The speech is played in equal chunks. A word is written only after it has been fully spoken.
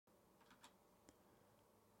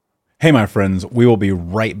Hey, my friends, we will be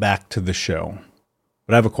right back to the show.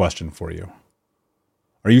 But I have a question for you.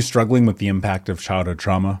 Are you struggling with the impact of childhood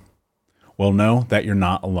trauma? Well, know that you're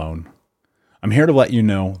not alone. I'm here to let you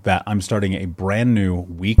know that I'm starting a brand new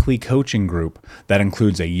weekly coaching group that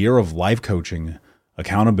includes a year of life coaching,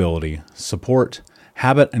 accountability, support,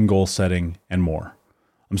 habit and goal setting, and more.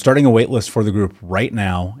 I'm starting a waitlist for the group right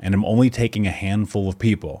now, and I'm only taking a handful of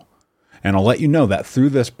people. And I'll let you know that through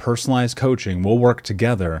this personalized coaching, we'll work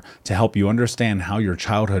together to help you understand how your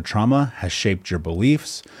childhood trauma has shaped your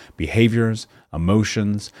beliefs, behaviors,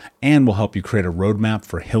 emotions, and will help you create a roadmap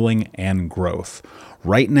for healing and growth.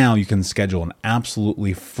 Right now, you can schedule an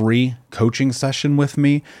absolutely free coaching session with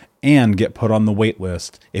me and get put on the wait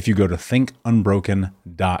list if you go to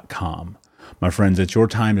thinkunbroken.com. My friends, it's your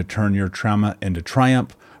time to turn your trauma into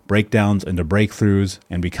triumph, breakdowns into breakthroughs,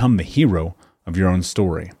 and become the hero of your own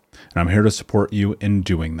story. And I'm here to support you in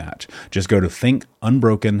doing that. Just go to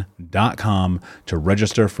thinkunbroken.com to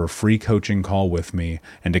register for a free coaching call with me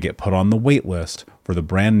and to get put on the wait list for the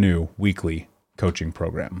brand new weekly coaching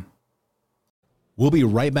program. We'll be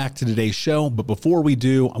right back to today's show, but before we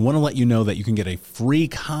do, I want to let you know that you can get a free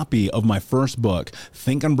copy of my first book,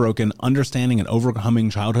 Think Unbroken, Understanding and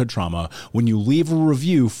Overcoming Childhood Trauma, when you leave a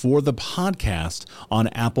review for the podcast on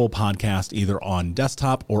Apple Podcast, either on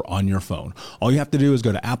desktop or on your phone. All you have to do is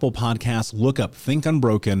go to Apple Podcasts, look up Think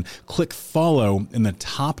Unbroken, click follow in the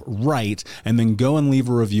top right, and then go and leave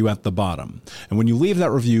a review at the bottom. And when you leave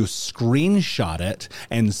that review, screenshot it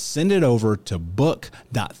and send it over to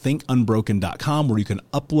book.thinkunbroken.com, where you can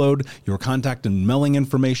upload your contact and mailing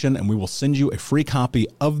information, and we will send you a free copy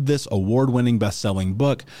of this award-winning best-selling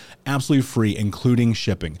book, absolutely free, including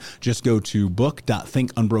shipping. Just go to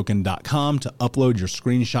book.thinkunbroken.com to upload your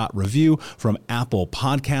screenshot review from Apple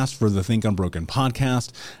Podcasts for the Think Unbroken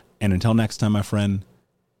podcast. And until next time, my friend,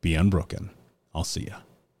 be unbroken. I'll see you.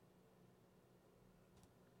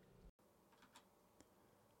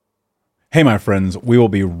 Hey, my friends, we will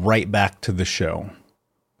be right back to the show.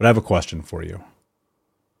 But I have a question for you.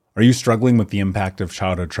 Are you struggling with the impact of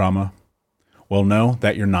childhood trauma? Well, know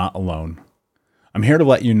that you're not alone. I'm here to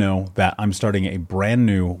let you know that I'm starting a brand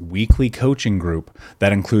new weekly coaching group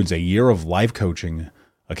that includes a year of life coaching,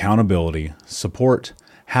 accountability, support,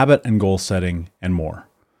 habit and goal setting, and more.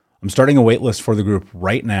 I'm starting a waitlist for the group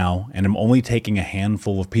right now, and I'm only taking a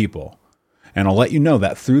handful of people. And I'll let you know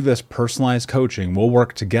that through this personalized coaching, we'll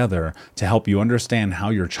work together to help you understand how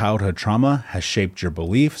your childhood trauma has shaped your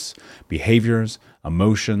beliefs, behaviors,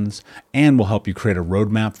 emotions, and will help you create a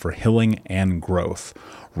roadmap for healing and growth.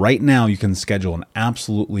 Right now, you can schedule an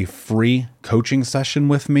absolutely free coaching session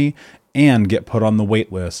with me and get put on the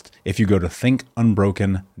wait list if you go to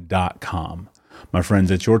thinkunbroken.com. My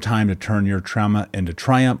friends, it's your time to turn your trauma into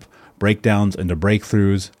triumph, breakdowns into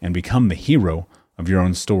breakthroughs, and become the hero of your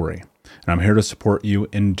own story. And I'm here to support you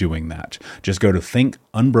in doing that. Just go to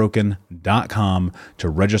thinkunbroken.com to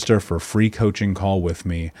register for a free coaching call with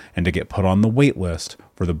me and to get put on the wait list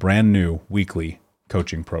for the brand new weekly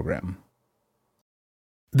coaching program.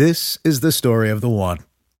 This is the story of the one.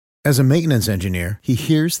 As a maintenance engineer, he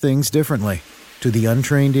hears things differently. To the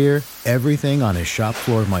untrained ear, everything on his shop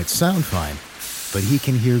floor might sound fine, but he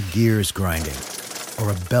can hear gears grinding or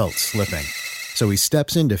a belt slipping. So he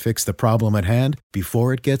steps in to fix the problem at hand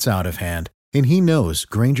before it gets out of hand. And he knows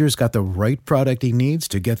Grainger's got the right product he needs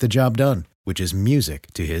to get the job done, which is music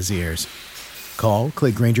to his ears. Call,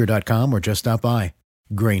 click Grainger.com, or just stop by.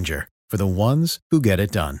 Grainger, for the ones who get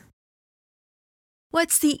it done.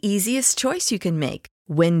 What's the easiest choice you can make?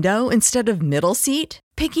 Window instead of middle seat?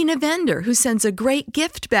 Picking a vendor who sends a great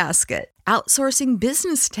gift basket? Outsourcing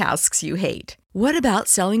business tasks you hate? What about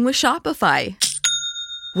selling with Shopify?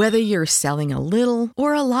 Whether you're selling a little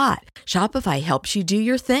or a lot, Shopify helps you do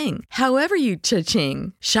your thing, however you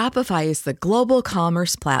cha-ching. Shopify is the global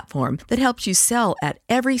commerce platform that helps you sell at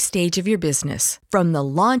every stage of your business. From the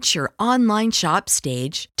launch your online shop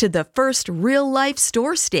stage to the first real-life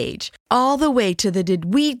store stage, all the way to the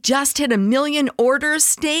did we just hit a million orders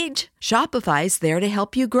stage. Shopify's there to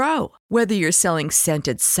help you grow. Whether you're selling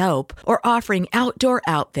scented soap or offering outdoor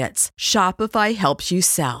outfits, Shopify helps you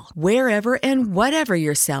sell. Wherever and whatever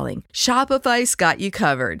you're selling, Shopify's got you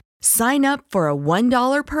covered. Sign up for a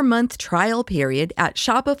 $1 per month trial period at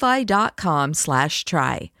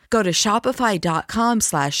shopify.com/try. Go to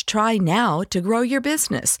shopify.com/try now to grow your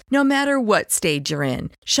business, no matter what stage you're in.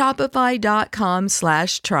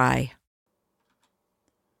 Shopify.com/try.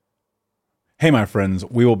 Hey, my friends,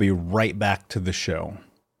 we will be right back to the show.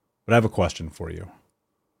 But I have a question for you.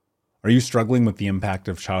 Are you struggling with the impact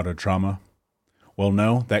of childhood trauma? Well,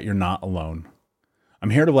 know that you're not alone. I'm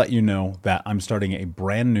here to let you know that I'm starting a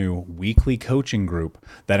brand new weekly coaching group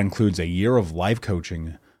that includes a year of live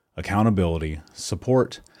coaching, accountability,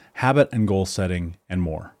 support, habit and goal setting, and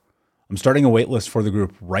more. I'm starting a waitlist for the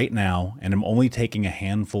group right now, and I'm only taking a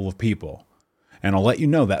handful of people. And I'll let you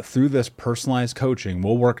know that through this personalized coaching,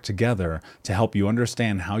 we'll work together to help you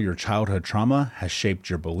understand how your childhood trauma has shaped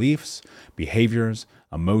your beliefs, behaviors,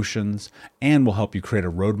 emotions, and will help you create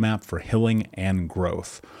a roadmap for healing and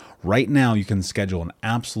growth. Right now, you can schedule an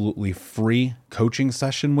absolutely free coaching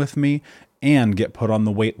session with me and get put on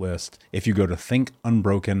the wait list if you go to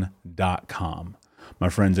thinkunbroken.com. My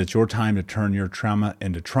friends, it's your time to turn your trauma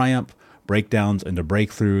into triumph, breakdowns into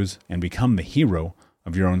breakthroughs, and become the hero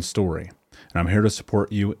of your own story. And I'm here to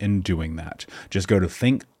support you in doing that. Just go to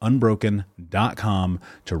thinkunbroken.com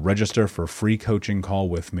to register for a free coaching call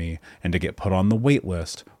with me and to get put on the wait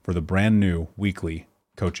list for the brand new weekly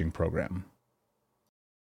coaching program.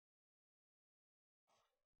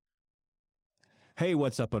 Hey,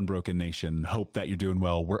 what's up, Unbroken Nation? Hope that you're doing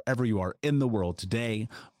well wherever you are in the world today.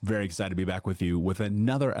 Very excited to be back with you with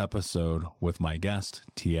another episode with my guest,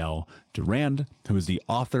 TL Durand, who is the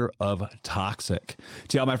author of Toxic.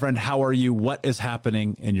 TL, my friend, how are you? What is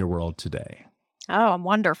happening in your world today? Oh, I'm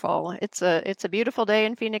wonderful. It's a beautiful day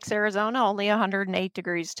in Phoenix, Arizona, only 108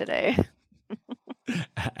 degrees today.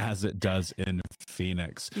 As it does in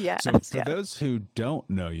Phoenix. Yes, So for yes. those who don't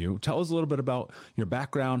know you, tell us a little bit about your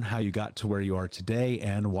background, how you got to where you are today,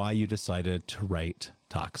 and why you decided to write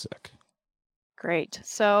Toxic. Great.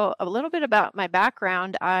 So a little bit about my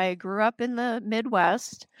background. I grew up in the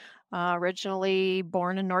Midwest, originally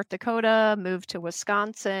born in North Dakota, moved to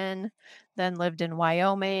Wisconsin, then lived in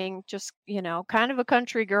Wyoming, just, kind of a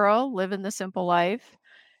country girl, living the simple life.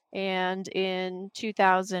 And in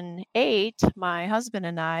 2008, my husband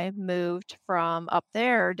and I moved from up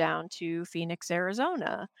there down to Phoenix,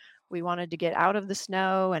 Arizona. We wanted to get out of the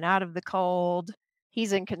snow and out of the cold.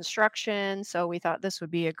 He's in construction, so we thought this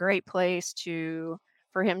would be a great place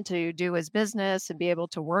for him to do his business and be able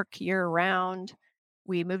to work year round.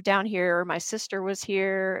 We moved down here. My sister was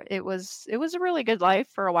here. It was a really good life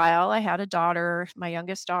for a while. I had a daughter. My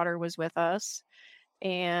youngest daughter was with us,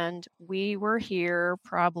 and we were here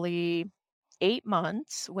probably 8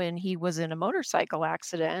 months when he was in a motorcycle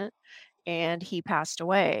accident and he passed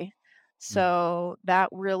away. So that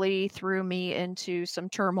really threw me into some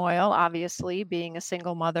turmoil, obviously, being a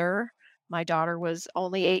single mother. My daughter was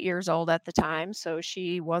only 8 years old at the time, so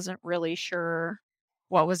she wasn't really sure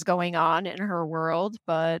what was going on in her world.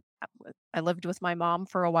 But I lived with my mom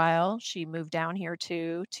for a while. She moved down here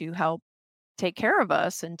too to help take care of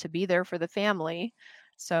us and to be there for the family.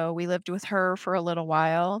 So we lived with her for a little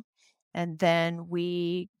while. And then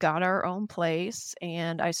we got our own place,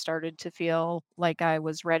 and I started to feel like I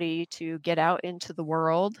was ready to get out into the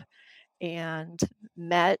world and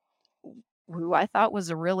met who I thought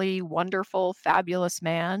was a really wonderful, fabulous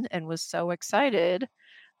man, and was so excited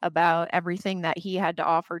about everything that he had to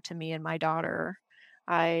offer to me and my daughter.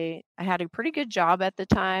 I had a pretty good job at the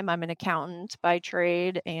time. I'm an accountant by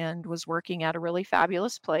trade and was working at a really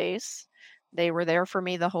fabulous place. They were there for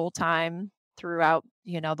me the whole time throughout,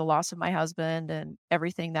 the loss of my husband and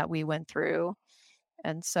everything that we went through.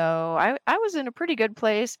 And so I was in a pretty good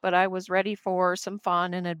place, but I was ready for some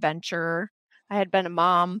fun and adventure. I had been a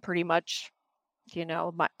mom pretty much,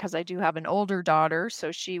 because I do have an older daughter.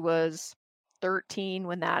 So she was 13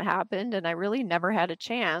 when that happened. And I really never had a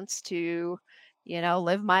chance to,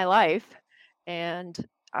 live my life. And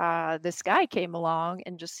this guy came along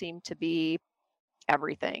and just seemed to be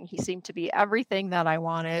everything. He seemed to be everything that I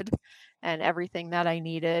wanted and everything that I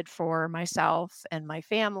needed for myself and my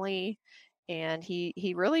family. And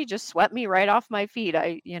he really just swept me right off my feet.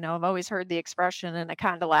 I've always heard the expression and I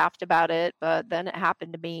kind of laughed about it, but then it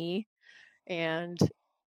happened to me. And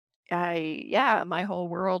yeah, my whole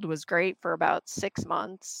world was great for about 6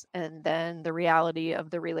 months. And then the reality of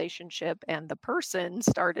the relationship and the person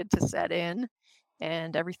started to set in,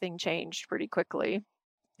 and everything changed pretty quickly.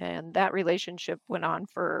 And that relationship went on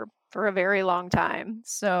for a very long time.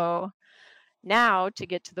 So now to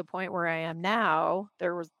get to the point where I am now,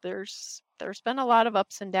 there's been a lot of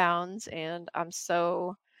ups and downs, and I'm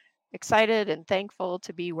so excited and thankful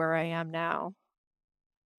to be where I am now.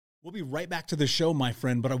 We'll be right back to the show, my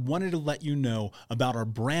friend, but I wanted to let you know about our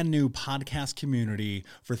brand new podcast community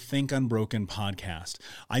for Think Unbroken podcast.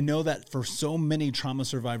 I know that for so many trauma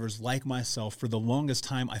survivors like myself, for the longest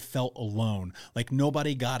time, I felt alone, like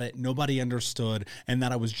nobody got it, nobody understood, and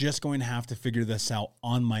that I was just going to have to figure this out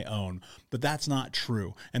on my own. But that's not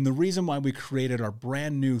true. And the reason why we created our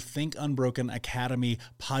brand new Think Unbroken Academy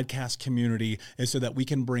podcast community is so that we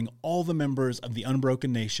can bring all the members of the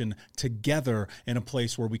Unbroken Nation together in a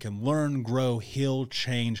place where we can learn, grow, heal,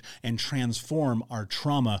 change, and transform our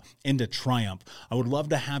trauma into triumph. I would love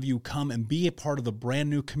to have you come and be a part of the brand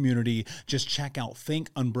new community. Just check out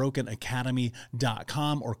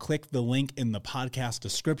thinkunbrokenacademy.com or click the link in the podcast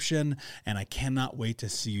description, and I cannot wait to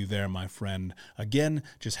see you there, my friend. Again,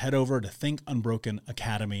 just head over to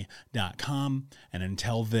thinkunbrokenacademy.com, and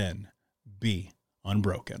until then, be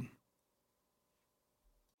unbroken.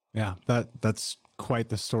 Yeah, that's quite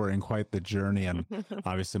the story and quite the journey. And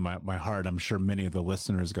obviously my heart, I'm sure many of the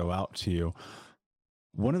listeners go out to you.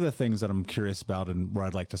 One of the things that I'm curious about and where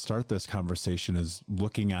I'd like to start this conversation is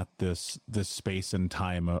looking at this space and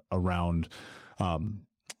time around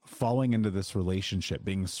falling into this relationship,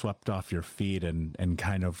 being swept off your feet, and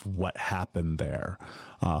kind of what happened there.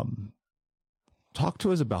 Talk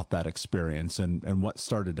to us about that experience and what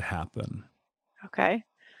started to happen. Okay.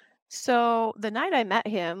 So the night I met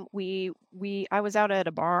him, I was out at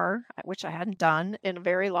a bar, which I hadn't done in a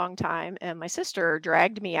very long time, and my sister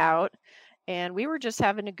dragged me out, and we were just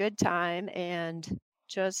having a good time and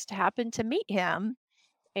just happened to meet him.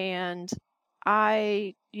 And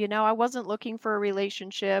I wasn't looking for a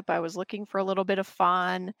relationship. I was looking for a little bit of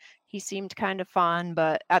fun. He seemed kind of fun,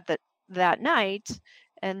 but that night,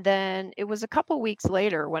 and then it was a couple weeks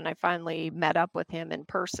later when I finally met up with him in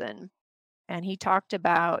person. And he talked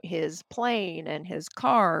about his plane and his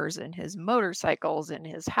cars and his motorcycles and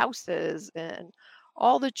his houses and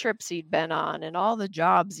all the trips he'd been on and all the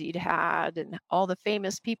jobs he'd had and all the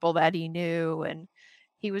famous people that he knew. And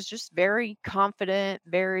he was just very confident,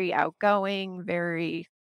 very outgoing, very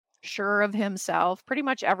sure of himself, pretty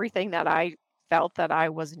much everything that I felt that I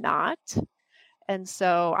was not. And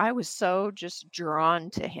so I was so just drawn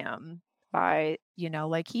to him by,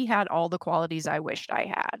 like he had all the qualities I wished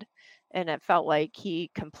I had. And it felt like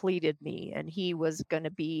he completed me and he was going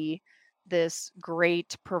to be this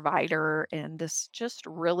great provider and this just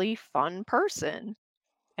really fun person.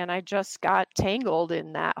 And I just got tangled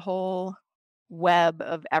in that whole web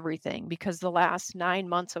of everything because the last 9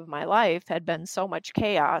 months of my life had been so much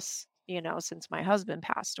chaos, since my husband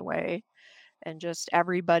passed away and just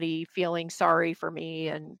everybody feeling sorry for me.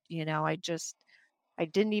 And, I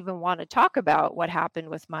didn't even want to talk about what happened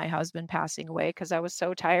with my husband passing away because I was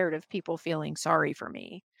so tired of people feeling sorry for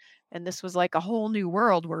me. And this was like a whole new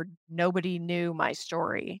world where nobody knew my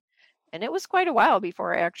story. And it was quite a while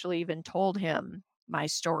before I actually even told him my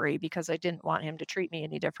story because I didn't want him to treat me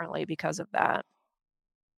any differently because of that.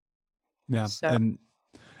 Yeah. So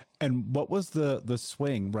And what was the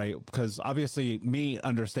swing, right? Because obviously me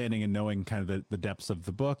understanding and knowing kind of the depths of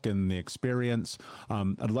the book and the experience,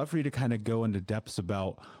 I'd love for you to kind of go into depths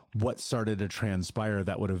about what started to transpire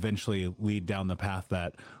that would eventually lead down the path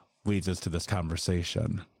that leads us to this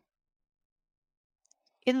conversation.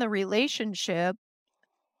 in the relationship,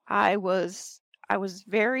 I was I was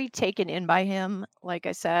very taken in by him, like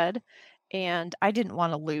I said, and I didn't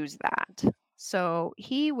want to lose that. So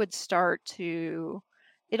he would start to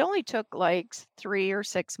it only took like 3 or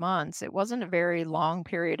 6 months. It wasn't a very long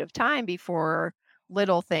period of time before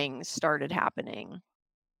little things started happening.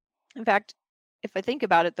 In fact, if I think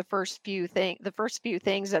about it, the first few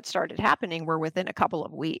things that started happening were within a couple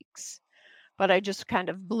of weeks. But I just kind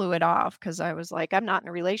of blew it off because I was like, I'm not in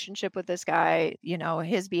a relationship with this guy.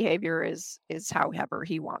 His behavior is however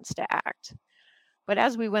he wants to act. But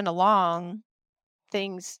as we went along,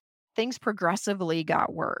 things things progressively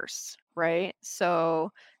got worse, right? So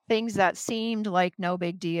things that seemed like no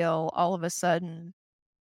big deal, all of a sudden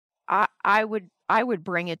I would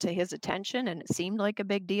bring it to his attention and it seemed like a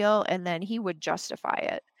big deal and then he would justify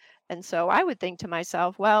it. And so I would think to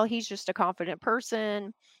myself, well, he's just a confident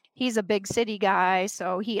person. He's a big city guy,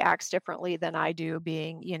 so he acts differently than I do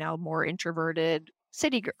being, more introverted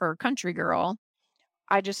or country girl.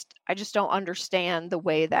 I just don't understand the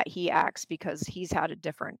way that he acts because he's had a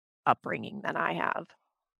different upbringing than I have.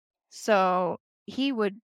 So he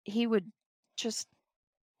would just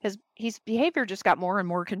his behavior just got more and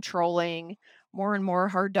more controlling, more and more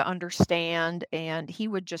hard to understand, and he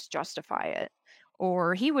would just justify it.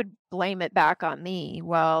 Or he would blame it back on me.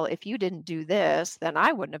 Well, if you didn't do this, then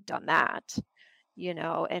I wouldn't have done that,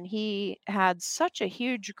 and he had such a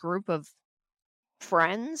huge group of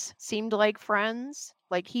friends, seemed like friends,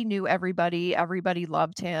 Like he knew everybody, everybody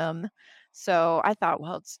loved him. So I thought,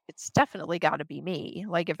 well, it's definitely got to be me.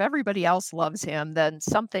 Like if everybody else loves him, then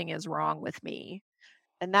something is wrong with me.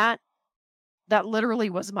 And that literally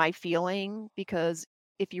was my feeling, because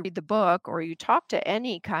if you read the book or you talk to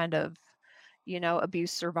any kind of,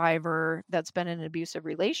 abuse survivor that's been in an abusive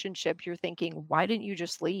relationship, you're thinking, why didn't you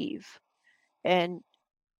just leave? And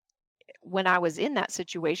when I was in that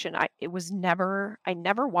situation, I never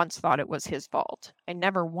once thought it was his fault. I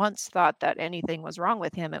never once thought that anything was wrong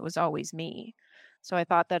with him. It was always me. So I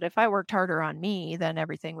thought that if I worked harder on me, then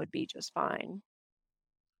everything would be just fine.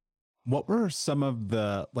 What were some of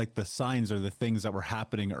the signs or the things that were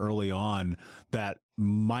happening early on that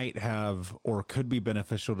might have or could be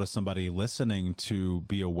beneficial to somebody listening to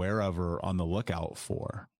be aware of or on the lookout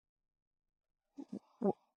for?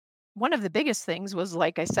 One of the biggest things was,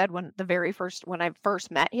 like I said, when I first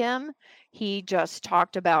met him, he just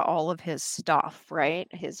talked about all of his stuff, right?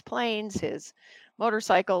 His planes, his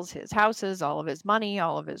motorcycles, his houses, all of his money,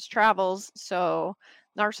 all of his travels. So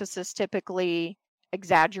narcissists typically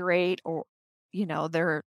exaggerate, or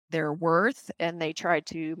their worth, and they try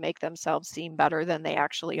to make themselves seem better than they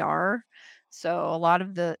actually are. So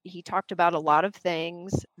he talked about a lot of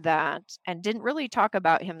things that, and didn't really talk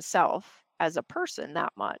about himself as a person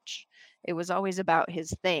that much. It was always about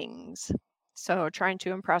his things. So trying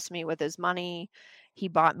to impress me with his money. He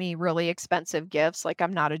bought me really expensive gifts. Like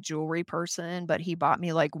I'm not a jewelry person, but he bought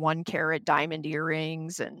me like 1 carat diamond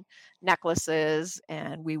earrings and necklaces,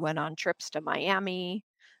 and we went on trips to Miami.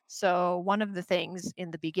 So one of the things in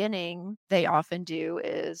the beginning they often do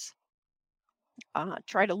is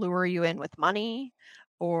try to lure you in with money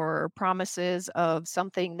or promises of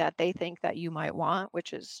something that they think that you might want,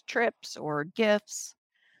 which is trips or gifts.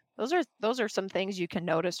 Those are some things you can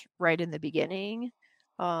notice right in the beginning.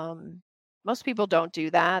 Um, Most people don't do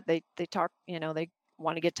that. They talk, they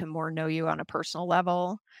want to get to more know you on a personal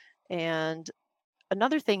level. And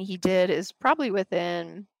another thing he did is, probably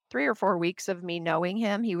within 3 or 4 weeks of me knowing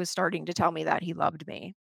him, he was starting to tell me that he loved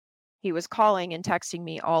me. He was calling and texting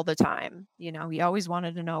me all the time. He always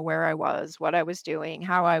wanted to know where I was, what I was doing,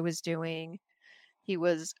 how I was doing. He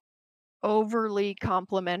was overly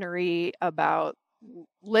complimentary about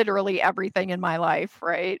literally everything in my life,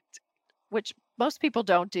 right? Which most people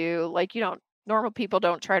don't do. Like, normal people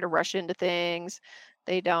don't try to rush into things.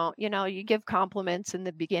 They don't, you give compliments in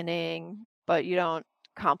the beginning, but you don't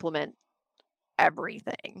compliment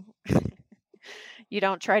everything. You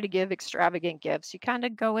don't try to give extravagant gifts. You kind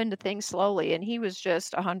of go into things slowly. And he was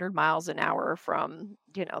just 100 miles an hour from,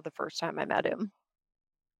 the first time I met him.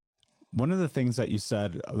 One of the things that you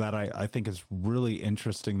said that I think is really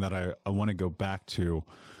interesting that I want to go back to,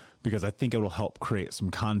 because I think it will help create some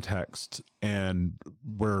context and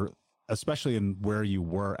where, especially in where you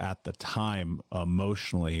were at the time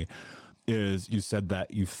emotionally, is you said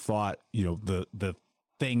that you thought, the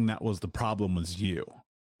thing that was the problem was you,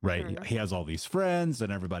 right? Mhm. He has all these friends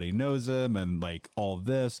and everybody knows him and like all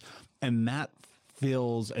this. And that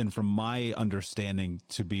feels, and from my understanding,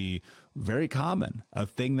 to be very common, a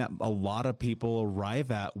thing that a lot of people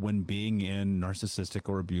arrive at when being in narcissistic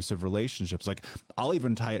or abusive relationships. Like I'll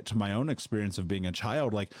even tie it to my own experience of being a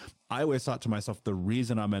child. Like I always thought to myself, the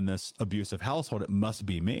reason I'm in this abusive household, it must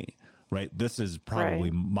be me. Right. This is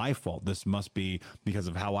probably Right. my fault. This must be because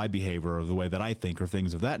of how I behave or the way that I think or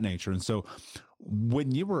things of that nature. And so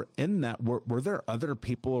when you were in that, were there other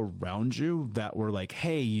people around you that were like,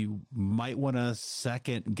 hey, you might want to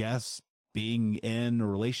second guess being in a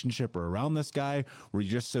relationship or around this guy? Were you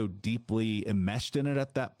just so deeply enmeshed in it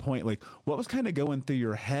at that point? Like what was kind of going through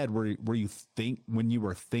your head where you think when you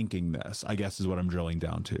were thinking this, I guess is what I'm drilling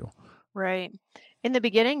down to. Right. In the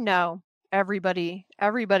beginning, no. Everybody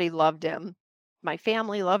loved him. My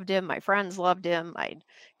family loved him, my friends loved him, my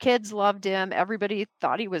kids loved him. Everybody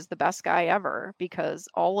thought he was the best guy ever, because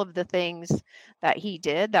all of the things that he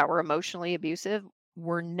did that were emotionally abusive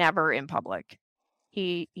were never in public.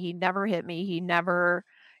 He never hit me. He never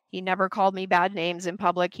called me bad names in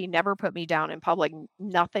public. He never put me down in public.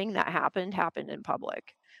 Nothing that happened in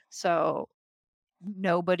public. So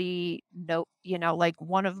nobody no like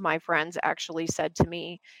one of my friends actually said to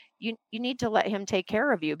me, you need to let him take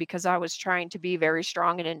care of you, because I was trying to be very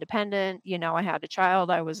strong and independent. I had a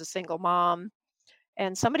child, I was a single mom,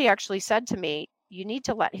 and somebody actually said to me, you need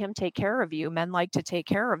to let him take care of you. Men like to take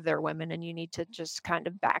care of their women, and you need to just kind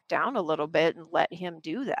of back down a little bit and let him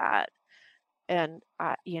do that. And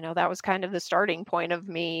that was kind of the starting point of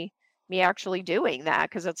me actually doing that,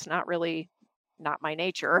 because it's not my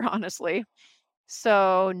nature, honestly.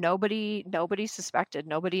 So nobody suspected,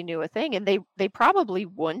 nobody knew a thing, and they probably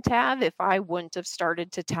wouldn't have if I wouldn't have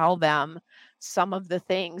started to tell them some of the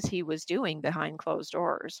things he was doing behind closed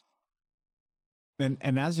doors.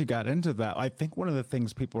 And as you got into that, I think one of the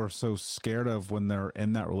things people are so scared of when they're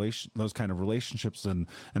in that those kind of relationships, and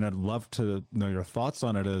I'd love to know your thoughts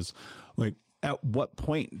on it, is like, at what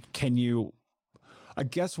point can you, I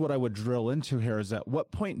guess what I would drill into here is, at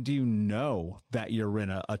what point do you know that you're in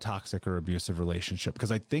a toxic or abusive relationship?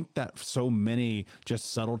 Because I think that so many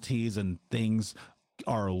just subtleties and things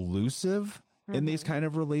are elusive in these Mhm. kind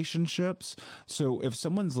of relationships. So if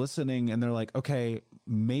someone's listening and they're like, okay,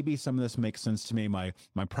 maybe some of this makes sense to me. My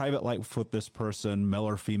private life with this person, male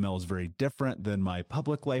or female, is very different than my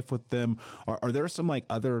public life with them. Are there some like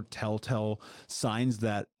other telltale signs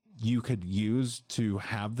that you could use to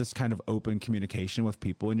have this kind of open communication with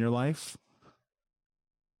people in your life?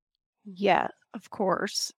 Yeah, of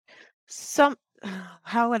course. Some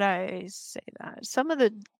how would I say that? Some of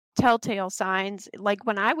the telltale signs, like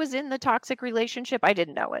when I was in the toxic relationship, I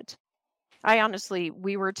didn't know it. I honestly,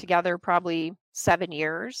 we were together probably 7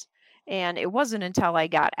 years, and it wasn't until I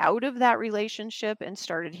got out of that relationship and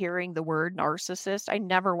started hearing the word narcissist. I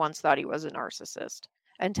never once thought he was a narcissist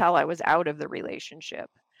until I was out of the relationship.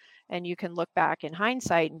 And you can look back in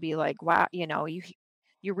hindsight and be like, wow,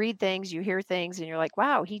 you read things, you hear things, and you're like,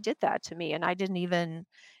 wow, he did that to me, and I didn't even,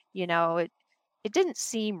 it didn't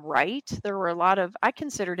seem right. There were a lot of, I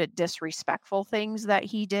considered it disrespectful things that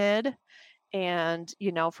he did. And,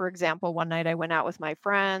 for example, one night I went out with my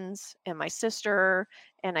friends and my sister,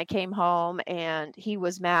 and I came home and he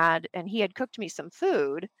was mad and he had cooked me some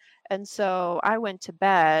food. And so I went to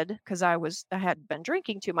bed because I had been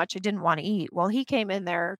drinking too much. I didn't want to eat. Well, he came in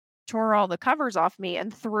there, tore all the covers off me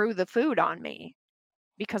and threw the food on me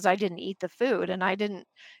because I didn't eat the food. And I didn't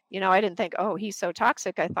think, oh, he's so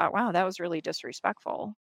toxic. I thought, wow, that was really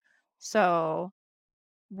disrespectful. So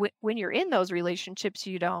when you're in those relationships,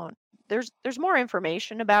 you don't there's more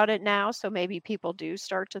information about it now, so maybe people do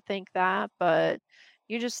start to think that, but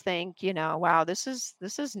you just think, wow, this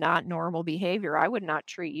is not normal behavior. I would not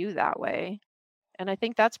treat you that way. And I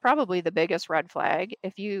think that's probably the biggest red flag.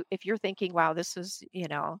 If you're thinking, wow, this is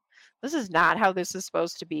not how this is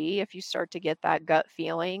supposed to be, if you start to get that gut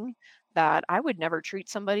feeling that I would never treat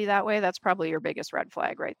somebody that way, that's probably your biggest red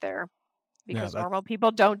flag right there, Yeah, because that normal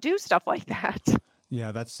people don't do stuff like that.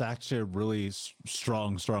 yeah, that's actually a really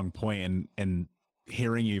strong point. And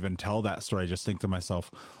hearing you even tell that story, I just think to myself,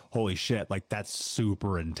 holy shit, like that's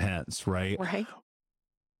super intense, right? Right.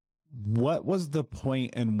 What was the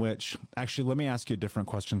point in which, actually, let me ask you a different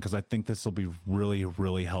question because I think this will be really,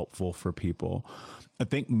 really helpful for people. I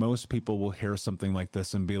think most people will hear something like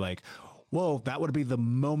this and be like, whoa, that would be the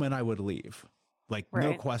moment I would leave. Like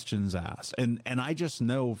no Right. questions asked. And I just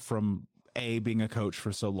know from A, being a coach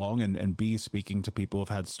for so long, and B, speaking to people who've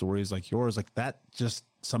had stories like yours, like that just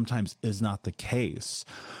sometimes is not the case.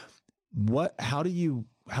 How do you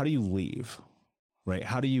leave? Right?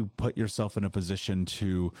 How do you put yourself in a position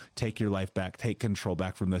to take your life back, take control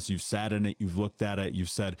back from this? You've sat in it, you've looked at it, you've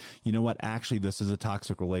said, you know what, actually, this is a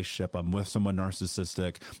toxic relationship. I'm with someone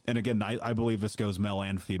narcissistic. And again, I believe this goes male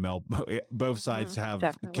and female. Both sides can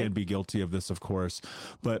Definitely. be guilty of this, of course.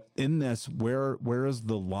 But in this, where is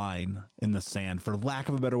the line in the sand? For lack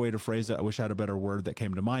of a better way to phrase it, I wish I had a better word that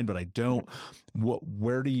came to mind, but I don't.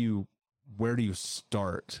 Where do you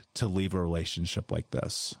start to leave a relationship like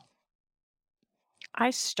this?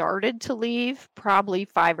 I started to leave probably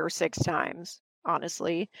 5 or 6 times,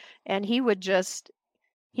 honestly, and he would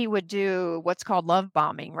do what's called love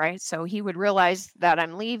bombing, right? So he would realize that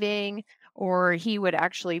I'm leaving, or he would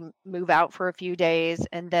actually move out for a few days,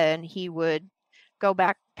 and then he would go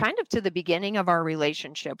back kind of to the beginning of our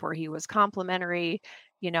relationship where he was complimentary.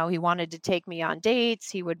 He wanted to take me on dates,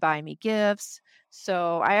 he would buy me gifts.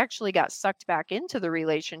 So I actually got sucked back into the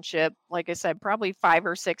relationship, like I said, probably 5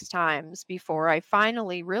 or 6 times before I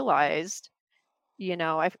finally realized,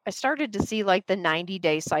 I started to see like the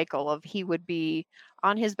 90-day cycle of he would be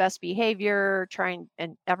on his best behavior, trying,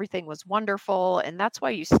 and everything was wonderful. And that's why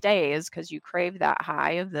you stay, is because you crave that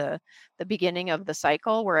high of the beginning of the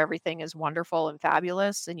cycle where everything is wonderful and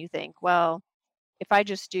fabulous. And you think, well, if I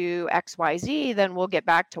just do XYZ, then we'll get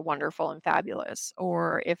back to wonderful and fabulous.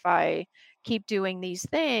 Or if I keep doing these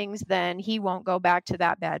things, then he won't go back to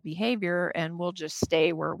that bad behavior and we'll just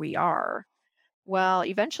stay where we are. Well,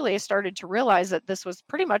 eventually I started to realize that this was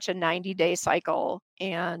pretty much a 90-day cycle,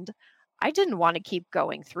 and I didn't want to keep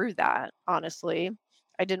going through that, honestly.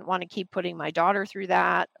 I didn't want to keep putting my daughter through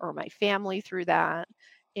that or my family through that.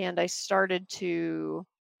 And I started to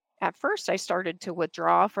at first I started to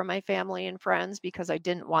withdraw from my family and friends because I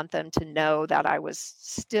didn't want them to know that I was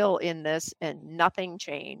still in this and nothing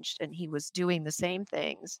changed and he was doing the same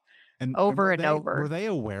things And over were and they over. were they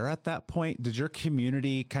aware at that point? Did your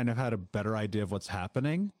community kind of had a better idea of what's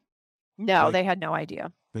happening? No, Like they had no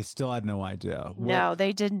idea. they still had no idea. What No,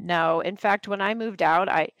 they didn't know. In fact, when I moved out,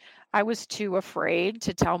 I was too afraid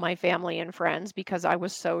to tell my family and friends because I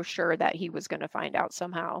was so sure that he was going to find out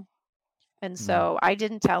somehow. And mm, so I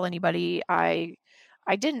didn't tell anybody. I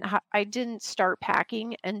didn't start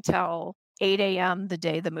packing until 8 a.m. the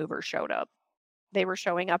day the movers showed up. They were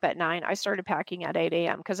showing up at 9. I started packing at 8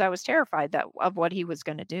 a.m. because I was terrified that of what he was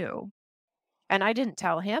going to do. And I didn't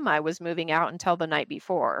tell him I was moving out until the night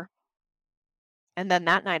before. And then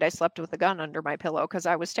that night I slept with a gun under my pillow because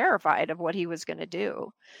I was terrified of what he was going to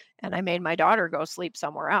do. And I made my daughter go sleep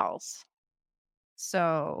somewhere else.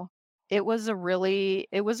 So it was a really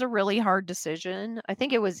hard decision. I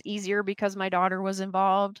think it was easier because my daughter was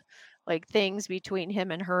involved. Like things between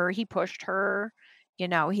him and her, he pushed her.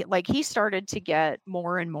 He started to get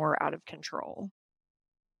more and more out of control.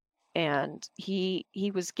 And he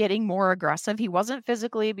was getting more aggressive. He wasn't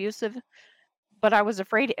physically abusive, but I was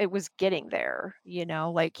afraid it was getting there,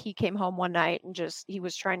 like he came home one night and just he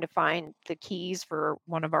was trying to find the keys for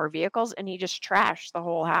one of our vehicles and he just trashed the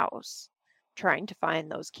whole house trying to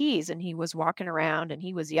find those keys and he was walking around and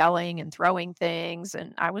he was yelling and throwing things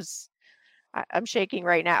and I'm shaking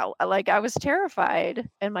right now. Like I was terrified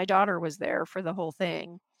and my daughter was there for the whole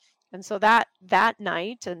thing. And so that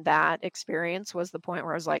night and that experience was the point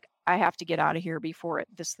where I was like, I have to get out of here before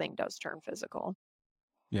this thing does turn physical.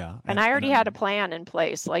 yeah, And I already had a plan in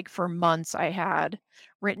place. Like for months, I had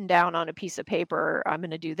written down on a piece of paper, I'm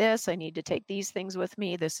going to do this. I need to take these things with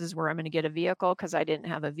me. This is where I'm going to get a vehicle because I didn't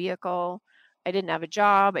have a vehicle. I didn't have a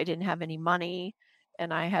job. I didn't have any money.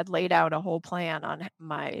 And I had laid out a whole plan on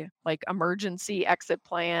my like emergency exit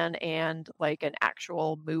plan and like an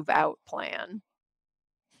actual move out plan.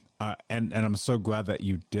 and I'm so glad that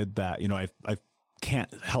you did that. I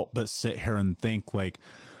can't help but sit here and think like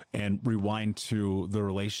and rewind to the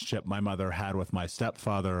relationship my mother had with my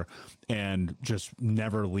stepfather and just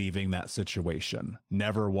never leaving that situation,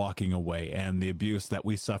 never walking away, and the abuse that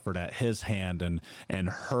we suffered at his hand and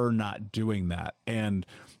her not doing that. And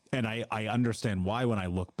I understand why when I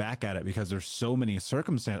look back at it, because there's so many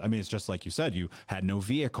circumstances. I mean, it's just like you said, you had no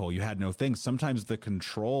vehicle, you had no things. Sometimes the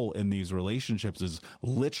control in these relationships is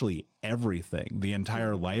literally everything, the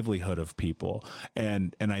entire livelihood of people.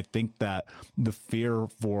 And I think that the fear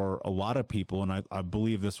for a lot of people, and I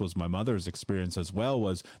believe this was my mother's experience as well,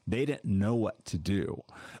 was they didn't know what to do.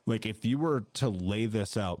 Like if you were to lay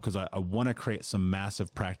this out, because I want to create some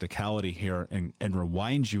massive practicality here and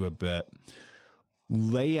rewind you a bit,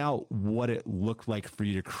 lay out what it looked like for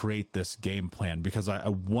you to create this game plan, because I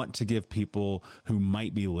want to give people who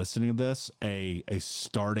might be listening to this a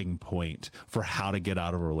starting point for how to get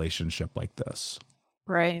out of a relationship like this.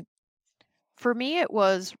 Right. For me, it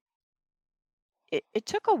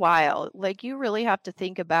took a while. Like you really have to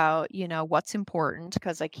think about, what's important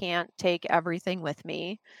because I can't take everything with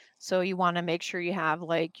me. So you want to make sure you have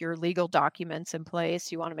like your legal documents in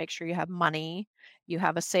place. You want to make sure you have money. You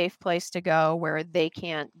have a safe place to go where they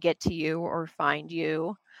can't get to you or find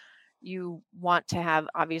you. You want to have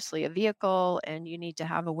obviously a vehicle and you need to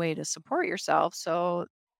have a way to support yourself. So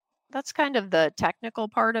that's kind of the technical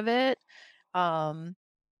part of it. Um,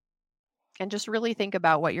 and just really think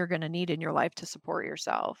about what you're going to need in your life to support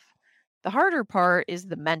yourself. The harder part is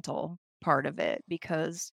the mental part of it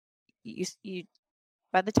because you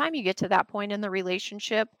by the time you get to that point in the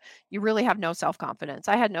relationship, you really have no self-confidence.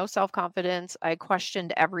 I had no self-confidence. I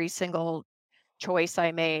questioned every single choice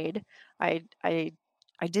I made. I I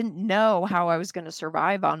I didn't know how I was going to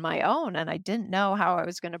survive on my own and I didn't know how I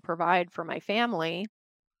was going to provide for my family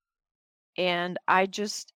and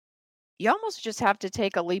you almost just have to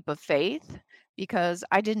take a leap of faith because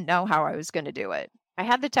I didn't know how I was going to do it. I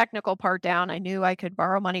had the technical part down. I knew I could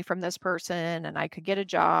borrow money from this person and I could get a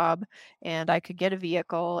job and I could get a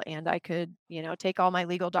vehicle and I could, take all my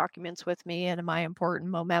legal documents with me and my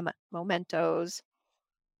important mementos.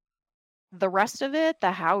 The rest of it,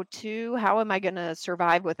 the how to, how am I going to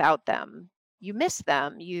survive without them? You miss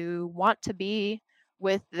them. You want to be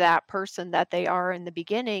with that person that they are in the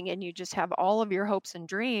beginning, and you just have all of your hopes and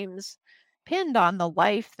dreams pinned on the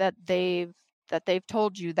life that they've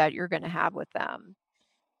told you that you're going to have with them.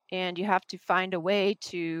 And you have to find a way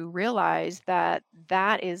to realize that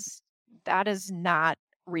that is not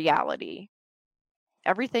reality.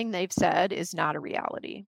 Everything they've said is not a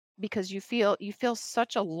reality because you feel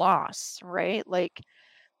such a loss, right? Like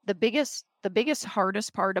the biggest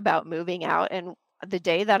hardest part about moving out, and the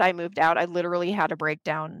day that I moved out, I literally had a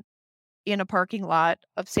breakdown in a parking lot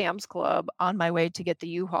of Sam's Club on my way to get the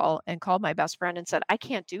U-Haul and called my best friend and said, "I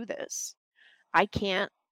can't do this. I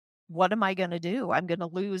can't. What am I going to do? I'm going to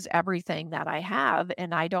lose everything that I have,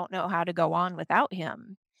 and I don't know how to go on without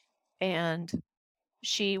him." And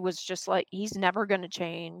she was just like, "He's never going to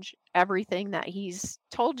change. Everything that he's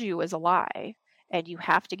told you is a lie, and you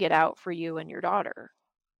have to get out for you and your daughter."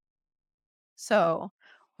 So,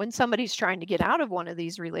 when somebody's trying to get out of one of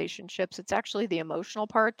these relationships, it's actually the emotional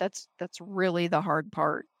part that's really the hard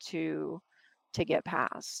part to get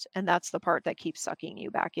past. And that's the part that keeps sucking you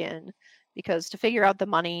back in, because to figure out the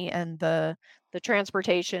money and the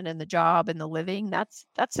transportation and the job and the living, that's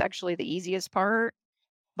actually the easiest part.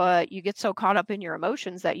 But you get so caught up in your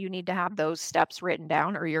emotions that you need to have those steps written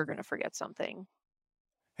down or you're going to forget something.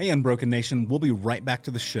 Hey, Unbroken Nation, we'll be right back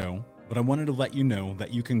to the show, but I wanted to let you know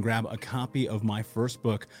that you can grab a copy of my first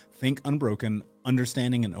book, Think Unbroken,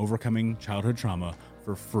 Understanding and Overcoming Childhood Trauma,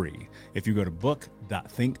 for free. If you go to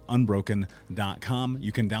book.thinkunbroken.com,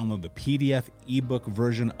 you can download the PDF ebook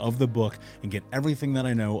version of the book and get everything that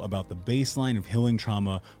I know about the baseline of healing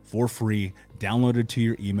trauma for free, downloaded to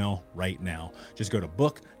your email right now. Just go to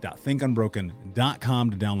book.thinkunbroken.com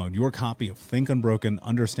to download your copy of Think Unbroken,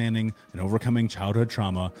 Understanding and Overcoming Childhood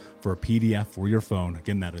Trauma for a PDF for your phone.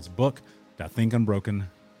 Again, that is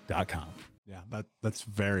book.thinkunbroken.com. Yeah, that's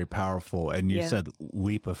very powerful. And you said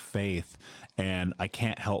leap of faith, and I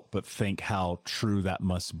can't help but think how true that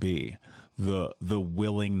must be. The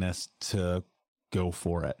willingness to go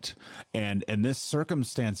for it. And in this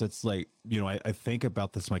circumstance, it's like, I think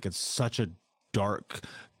about this like it's such a dark,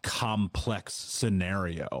 complex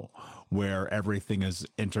scenario where everything is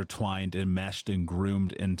intertwined and meshed and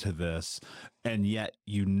groomed into this. And yet,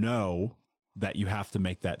 that you have to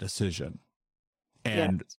make that decision.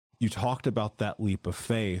 And you talked about that leap of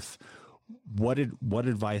faith. What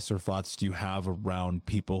advice or thoughts do you have around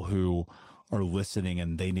people who are listening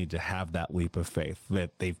and they need to have that leap of faith,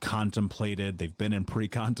 that they've contemplated, they've been in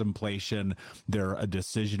pre-contemplation, they're a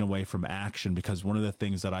decision away from action? Because one of the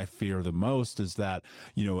things that I fear the most is that,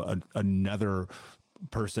 another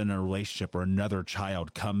person in a relationship or another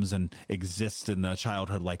child comes and exists in a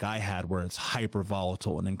childhood like I had, where it's hyper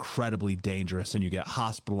volatile and incredibly dangerous and you get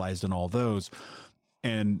hospitalized and all those.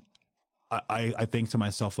 And I think to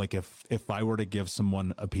myself, like, if I were to give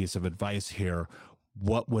someone a piece of advice here,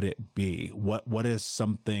 what would it be? What is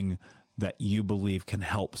something that you believe can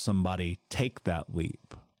help somebody take that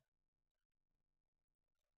leap?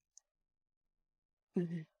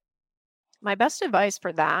 Mhm. My best advice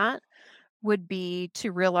for that would be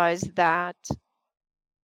to realize that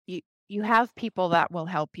you have people that will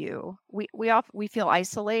help you. We feel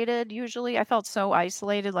isolated usually. I felt so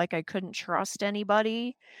isolated, like I couldn't trust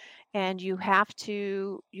anybody. And you have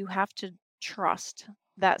to trust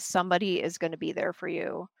that somebody is going to be there for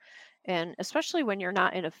you. And especially when you're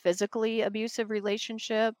not in a physically abusive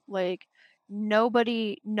relationship, like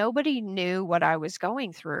nobody knew what I was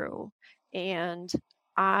going through. And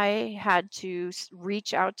I had to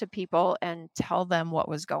reach out to people and tell them what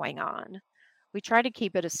was going on. We try to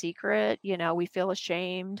keep it a secret. We feel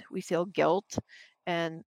ashamed, we feel guilt,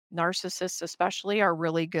 and narcissists especially are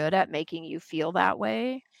really good at making you feel that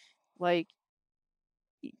way. Like,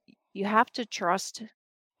 you have to trust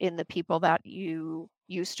in the people that you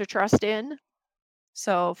used to trust in.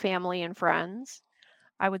 So family and friends,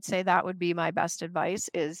 I would say that would be my best advice,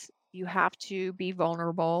 is you have to be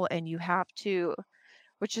vulnerable, and you have to,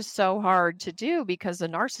 which is so hard to do because the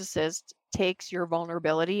narcissist takes your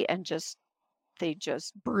vulnerability and they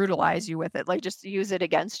just brutalize you with it, like just use it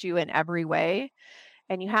against you in every way.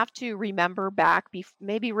 And you have to remember back,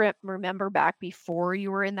 remember back before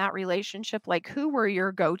you were in that relationship, like who were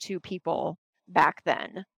your go-to people back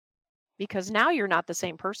then? Because now you're not the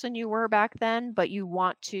same person you were back then, but you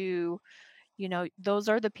want to, those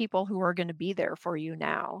are the people who are going to be there for you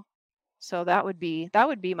now. So that would be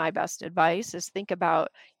my best advice, is think about,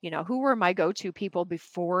 who were my go-to people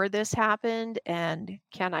before this happened, and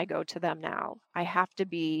can I go to them now? I have to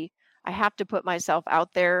put myself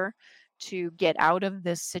out there to get out of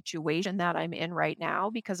this situation that I'm in right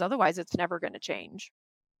now, because otherwise it's never going to change.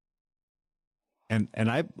 And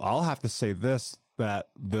I'll have to say this, that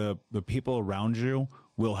the people around you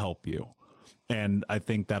will help you. And I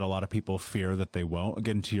think that a lot of people fear that they won't.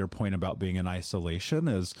 Again, to your point about being in isolation,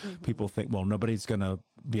 is people think, well, nobody's going to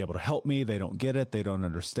be able to help me. They don't get it. They don't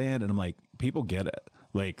understand. And I'm like, people get it.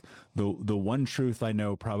 Like the one truth I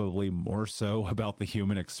know probably more so about the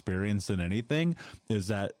human experience than anything is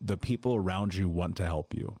that the people around you want to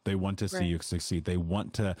help you. They want to see Right. you succeed. They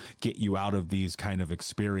want to get you out of these kind of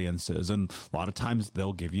experiences. And a lot of times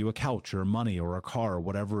they'll give you a couch or money or a car or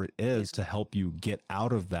whatever it Yeah. is to help you get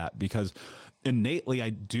out of that, because innately I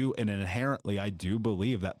do, and inherently I do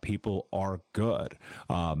believe that people are good.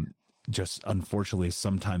 Just unfortunately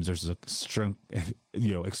sometimes there's extreme,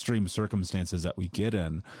 extreme circumstances that we get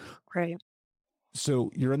in. Right.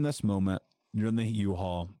 So you're in this moment, you're in the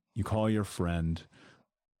U-Haul, you call your friend.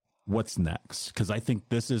 What's next? Because I think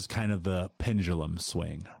this is kind of the pendulum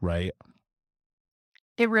swing, right?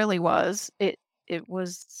 It really was. It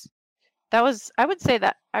was that was I would say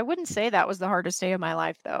that I wouldn't say that was the hardest day of my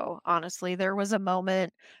life though. Honestly, there was a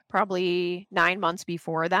moment probably 9 months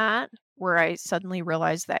before that where I suddenly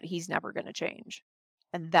realized that he's never going to change.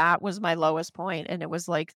 And that was my lowest point, and it was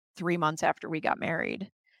like 3 months after we got married.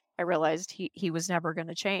 I realized he was never going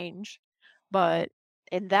to change. But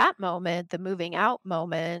in that moment, the moving out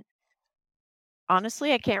moment,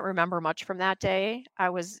 honestly, I can't remember much from that day. I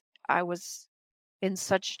was in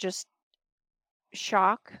such just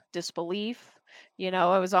shock, disbelief. It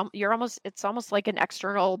was you're almost it's almost like an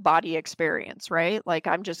external body experience, right? Like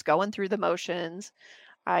I'm just going through the motions.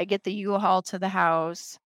 I get the U-Haul to the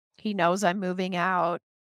house. He knows I'm moving out.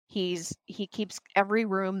 He keeps every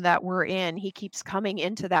room that we're in, he keeps coming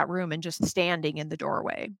into that room and just standing in the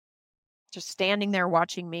doorway, just standing there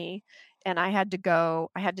watching me. And I had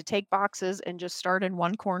to take boxes and just start in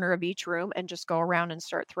one corner of each room and just go around and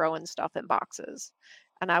start throwing stuff in boxes.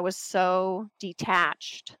 And I was so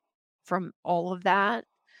detached from all of that.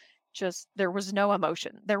 Just there was no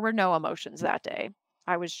emotion. There were no emotions that day.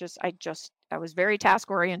 I was very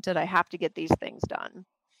task oriented. I have to get these things done.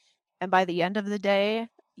 And by the end of the day,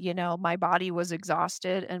 my body was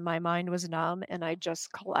exhausted and my mind was numb, and I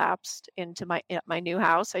just collapsed into at my new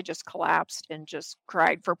house. I just collapsed and just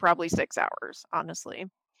cried for probably 6 hours, honestly.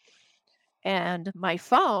 And my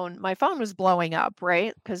phone was blowing up,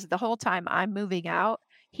 right? Because the whole time I'm moving out,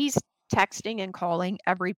 he's texting and calling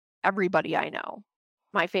everybody I know.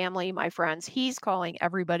 My family, my friends, he's calling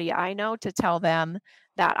everybody I know to tell them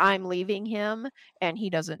that I'm leaving him and he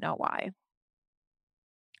doesn't know why.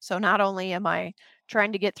 So not only am I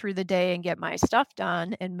trying to get through the day and get my stuff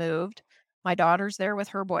done and moved, my daughter's there with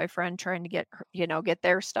her boyfriend trying to get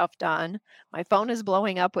their stuff done. My phone is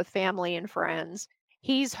blowing up with family and friends.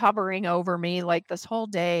 He's hovering over me like this whole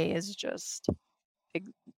day is just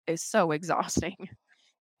ex- is so exhausting.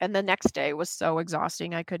 And the next day was so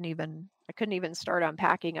exhausting. I couldn't even start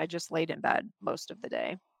unpacking. I just laid in bed most of the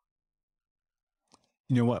day.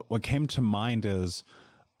 You know what came to mind is,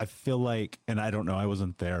 I feel like, and I don't know, I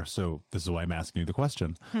wasn't there, so this is why I'm asking you the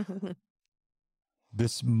question.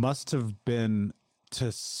 This must have been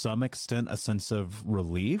to some extent a sense of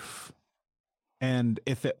relief. And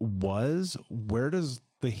if it was, where does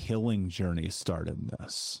the healing journey start in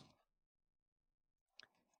this?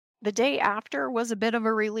 The day after was a bit of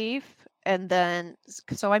a relief, and then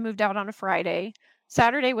so I moved out on a Friday.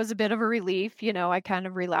 Saturday was a bit of a relief, I kind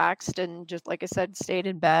of relaxed and just like I said, stayed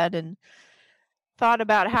in bed and thought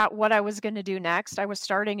about what I was going to do next. I was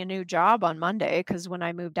starting a new job on Monday because when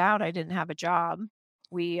I moved out, I didn't have a job.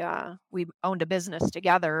 We owned a business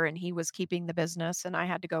together, and he was keeping the business, and I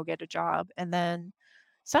had to go get a job. And then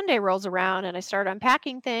Sunday rolls around, and I start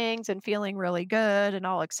unpacking things and feeling really good and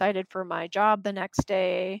all excited for my job the next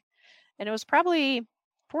day. And it was probably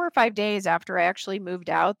 4 or 5 days after I actually moved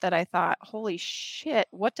out that I thought, "Holy shit,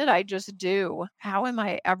 what did I just do? How am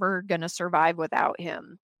I ever gonna survive without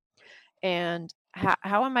him? And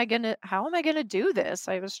how am I gonna do this?"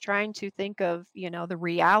 I was trying to think of, the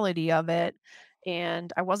reality of it,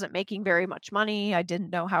 and I wasn't making very much money. I didn't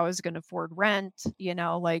know how I was gonna afford rent,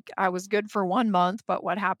 like, I was good for 1 month, but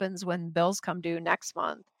what happens when bills come due next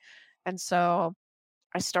month? And so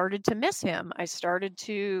I started to miss him. I started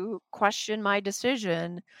to question my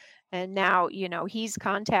decision. And now, he's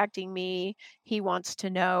contacting me. He wants to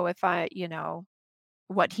know if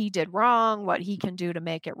what he did wrong, what he can do to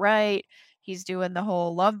make it right. He's doing the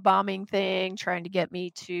whole love bombing thing, trying to get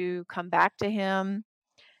me to come back to him.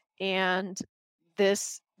 And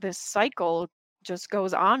this cycle just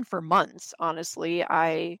goes on for months, honestly.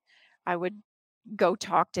 I would go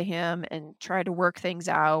talk to him and try to work things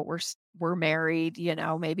out. We're married,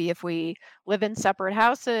 maybe if we live in separate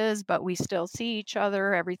houses, but we still see each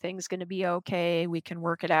other, everything's going to be okay. We can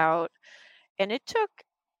work it out. And it took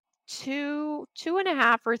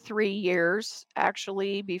 2.5 or 3 years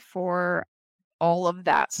actually before all of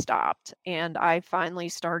that stopped. And I finally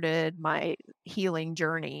started my healing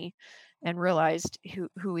journey and realized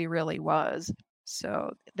who he really was.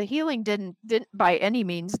 So the healing didn't by any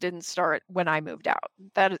means didn't start when I moved out.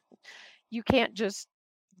 That you can't just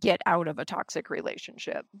get out of a toxic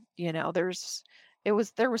relationship. You know, there was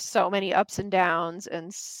so many ups and downs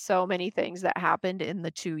and so many things that happened in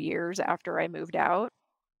the 2 years after I moved out.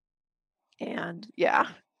 And yeah,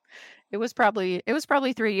 it was probably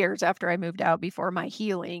 3 years after I moved out before my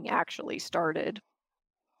healing actually started.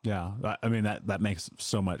 Yeah, I mean that makes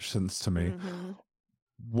so much sense to me. Mhm.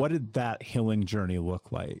 What did that healing journey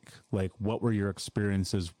look like? Like, what were your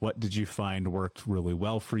experiences? What did you find worked really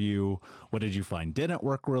well for you? What did you find didn't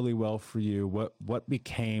work really well for you? What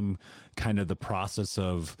became kind of the process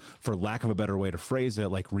of, for lack of a better way to phrase it,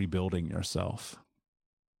 like rebuilding yourself?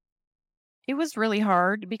 It was really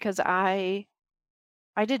hard because I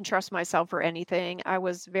didn't trust myself for anything. I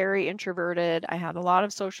was very introverted. I had a lot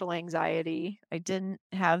of social anxiety. I didn't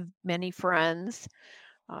have many friends.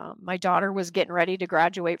 My daughter was getting ready to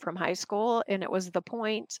graduate from high school, and it was the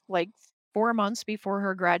point like 4 months before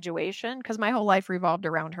her graduation, because my whole life revolved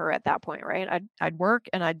around her at that point, right? I'd work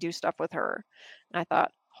and I'd do stuff with her, and I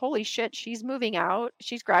thought, holy shit, she's moving out.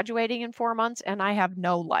 She's graduating in 4 months, and I have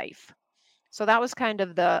no life. So that was kind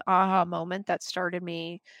of the aha moment that started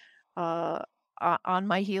me uh, on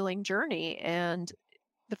my healing journey. And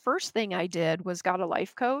the first thing I did was got a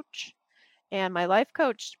life coach. And my life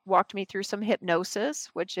coach walked me through some hypnosis,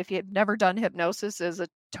 which if you've never done hypnosis is a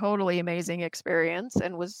totally amazing experience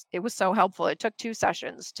and it was so helpful. It took 2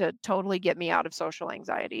 sessions to totally get me out of social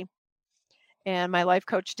anxiety. And my life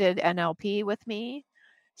coach did NLP with me.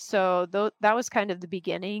 So that was kind of the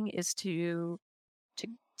beginning is to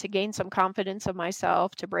to gain some confidence of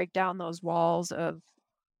myself, to break down those walls of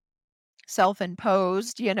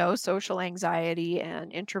self-imposed, social anxiety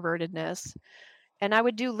and introvertedness. And I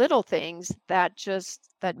would do little things that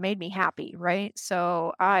made me happy, right?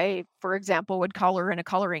 So I, for example, would color in a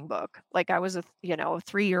coloring book. Like I was a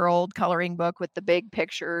 3-year-old coloring book with the big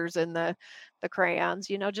pictures and the crayons,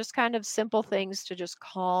 just kind of simple things to just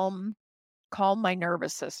calm my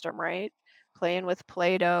nervous system, right? Playing with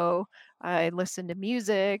Play-Doh. I listened to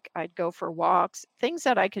music, I'd go for walks, things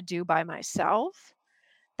that I could do by myself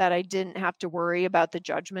that I didn't have to worry about the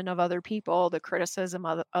judgment of other people, the criticism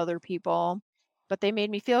of other people, but they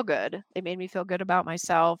made me feel good. They made me feel good about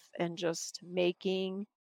myself and just making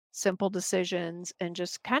simple decisions and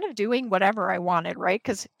just kind of doing whatever I wanted, right?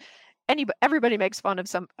 Because everybody makes fun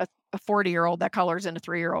of a 40-year-old that colors in a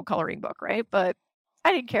 3-year-old coloring book, right? But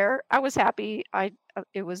I didn't care. I was happy.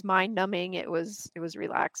 It was mind numbing. It was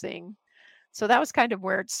relaxing. So that was kind of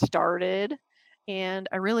where it started. And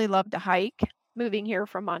I really loved to hike. Moving here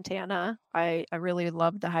from Montana, I really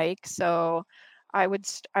loved to hike. So I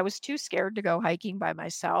was too scared to go hiking by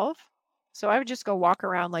myself. So I would just go walk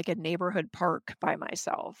around like a neighborhood park by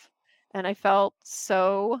myself. And I felt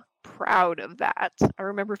so proud of that. I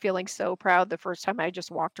remember feeling so proud the first time I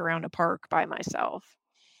just walked around a park by myself.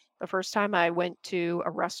 The first time I went to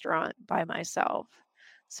a restaurant by myself.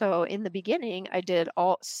 So in the beginning, I did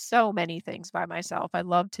all so many things by myself. I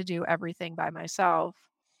love to do everything by myself.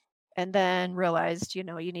 And then realized, you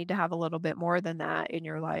need to have a little bit more than that in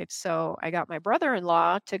your life. So I got my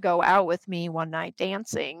brother-in-law to go out with me one night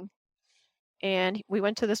dancing. And we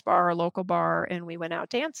went to this bar, a local bar, and we went out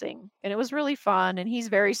dancing. And it was really fun. And he's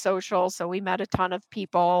very social. So we met a ton of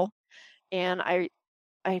people. And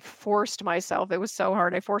I forced myself, it was so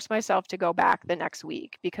hard. I forced myself to go back the next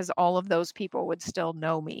week because all of those people would still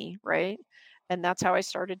know me, right? And that's how I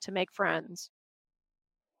started to make friends.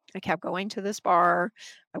 I kept going to this bar.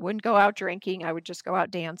 I wouldn't go out drinking. I would just go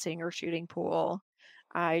out dancing or shooting pool.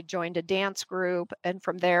 I joined a dance group, and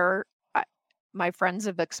from there, I, my friends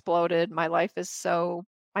have exploded. My life is so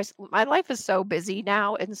busy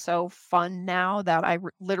now and so fun now that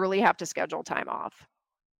literally have to schedule time off.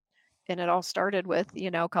 And it all started with,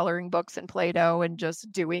 coloring books and Play-Doh and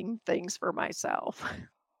just doing things for myself.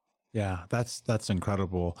 Yeah, that's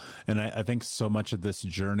incredible. And I think so much of this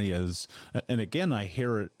journey is, and again, I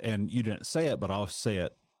hear it, and you didn't say it, but I'll say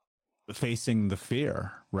it, facing the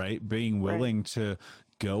fear, right? Being Right. willing to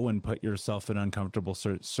go and put yourself in uncomfortable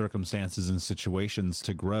circumstances and situations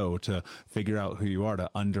to grow, to figure out who you are, to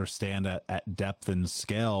understand at depth and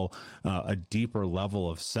scale a deeper level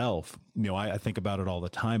of self. I think about it all the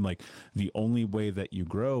time. Like the only way that you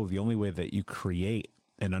grow, the only way that you create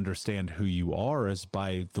and understand who you are is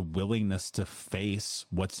by the willingness to face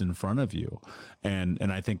what's in front of you. And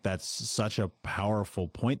I think that's such a powerful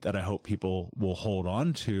point that I hope people will hold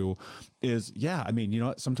on to is, yeah, I mean, you know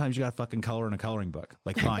what? Sometimes you got to fucking color in a coloring book.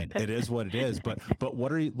 Like, fine, it is what it is. But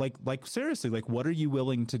what are you like seriously, like, what are you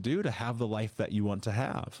willing to do to have the life that you want to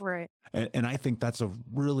have? Right. And I think that's a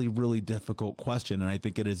really, really difficult question. And I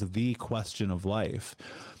think it is the question of life.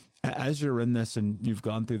 As you're in this and you've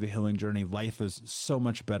gone through the healing journey, life is so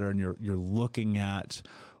much better. And you're looking at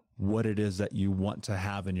what it is that you want to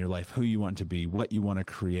have in your life, who you want to be, what you want to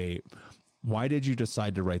create. Why did you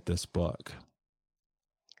decide to write this book?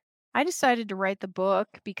 I decided to write the book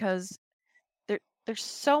because there's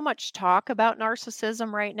so much talk about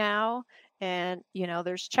narcissism right now. And,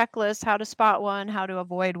 there's checklists, how to spot one, how to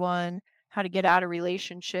avoid one, how to get out of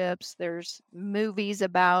relationships. There's movies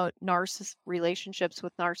about relationships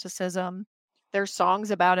with narcissism. There's songs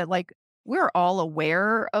about it. Like, we're all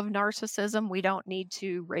aware of narcissism. We don't need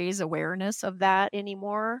to raise awareness of that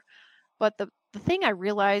anymore. But the thing I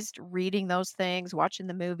realized reading those things, watching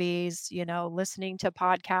the movies, listening to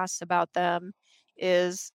podcasts about them,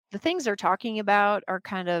 is the things they're talking about are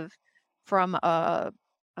kind of from a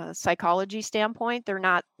psychology standpoint. They're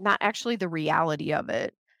not actually the reality of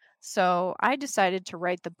it. So I decided to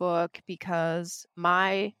write the book because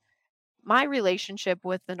my relationship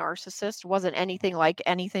with the narcissist wasn't anything like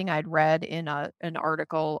anything I'd read in an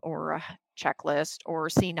article or a checklist or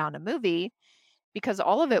seen on a movie, because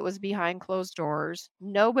all of it was behind closed doors.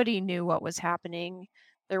 Nobody knew what was happening.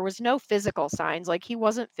 There was no physical signs. Like, he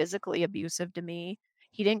wasn't physically abusive to me.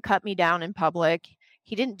 He didn't cut me down in public.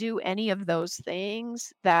 He didn't do any of those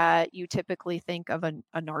things that you typically think of a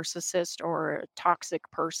narcissist or a toxic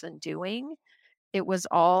person doing. It was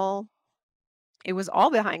all it was all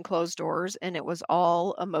behind closed doors, and it was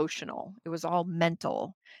all emotional. It was all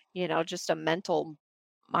mental, just a mental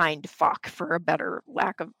mind fuck, for a better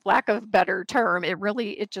lack of better term.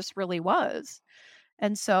 It just really was.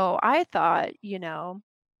 And so I thought,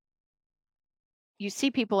 you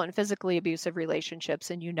see people in physically abusive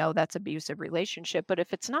relationships and that's abusive relationship, but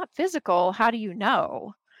if it's not physical, how do you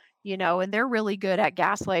know? And they're really good at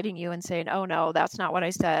gaslighting you and saying, "Oh no, that's not what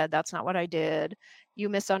I said. That's not what I did. You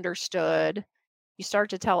misunderstood." You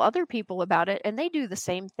start to tell other people about it and they do the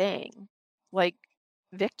same thing. Like,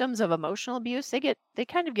 victims of emotional abuse, they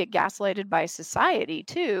kind of get gaslighted by society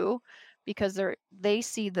too, because they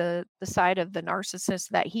see the side of the narcissist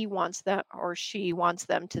that he wants them or she wants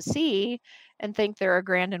them to see, and think they're a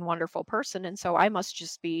grand and wonderful person, and so I must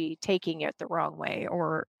just be taking it the wrong way,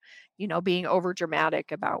 or being over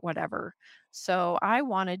dramatic about whatever. So I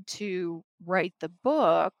wanted to write the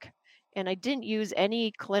book, and I didn't use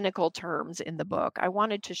any clinical terms in the book. I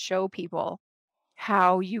wanted to show people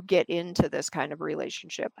how you get into this kind of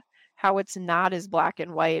relationship, how it's not as black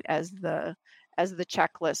and white as the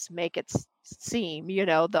checklists make it seem,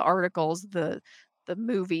 the articles, the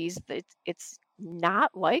movies. It's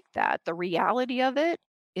not like that. The reality of it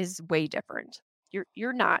is way different.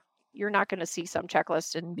 You're not going to see some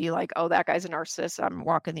checklist and be like, "Oh, that guy's a narcissist, I'm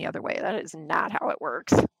walking the other way." That is not how it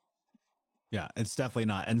works. Yeah, it's definitely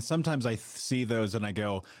not. And sometimes I see those and I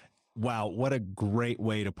go, wow, what a great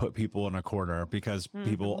way to put people in a corner, because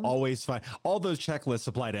people Mhm. always find all those checklists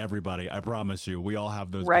apply to everybody. I promise you, we all have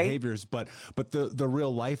those Right. behaviors, but the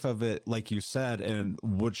real life of it, like you said, and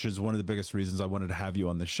which is one of the biggest reasons I wanted to have you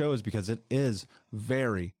on the show, is because it is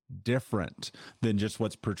very different than just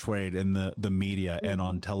what's portrayed in the media and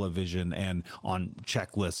on Mhm. television and on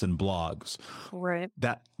checklists and blogs. Right.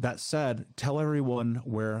 That said, tell everyone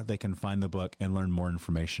where they can find the book and learn more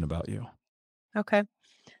information about you. Okay.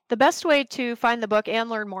 The best way to find the book and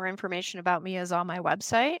learn more information about me is on my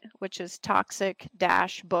website, which is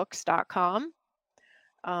toxic-books.com.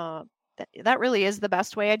 Uh, that really is the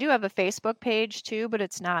best way. I do have a Facebook page too, but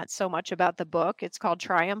it's not so much about the book. It's called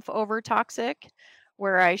Triumph Over Toxic,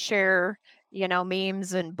 where I share,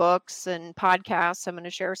 memes and books and podcasts. I'm going to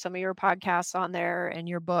share some of your podcasts on there and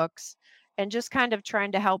your books, and just kind of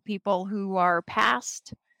trying to help people who are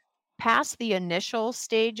past the initial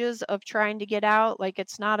stages of trying to get out. Like,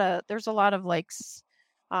 there's a lot of like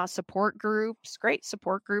support groups, great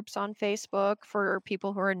support groups on Facebook for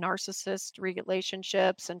people who are in narcissist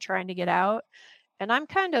relationships and trying to get out. And I'm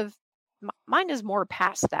kind of, mine is more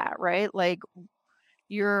past that, right? Like,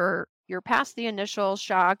 you're past the initial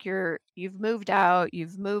shock, you've moved out,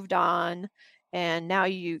 you've moved on, and now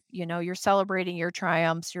you're celebrating your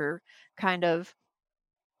triumphs. You're kind of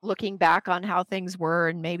looking back on how things were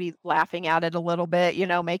and maybe laughing at it a little bit,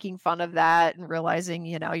 making fun of that and realizing,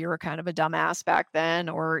 you were kind of a dumbass back then,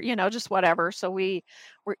 or, just whatever. So we've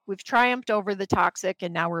triumphed over the toxic,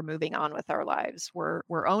 and now we're moving on with our lives.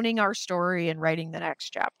 We're owning our story and writing the next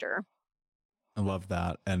chapter. I love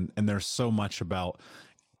that. And there's so much about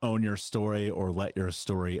own your story or let your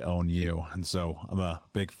story own you. And so I'm a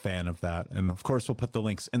big fan of that. And of course, we'll put the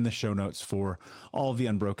links in the show notes for all of the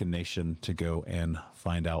Unbroken Nation to go and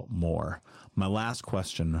find out more. My last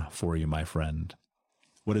question for you, my friend,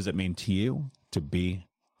 what does it mean to you to be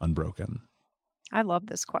unbroken? I love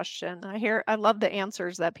this question. I love the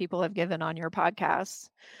answers that people have given on your podcast.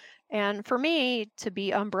 And for me, to be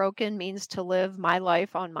unbroken means to live my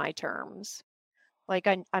life on my terms. Like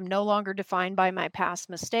I'm no longer defined by my past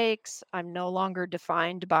mistakes. I'm no longer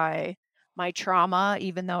defined by my trauma,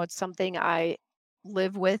 even though it's something I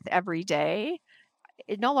live with every day.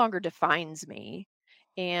 It no longer defines me.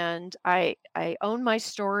 And I own my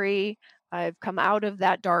story. I've come out of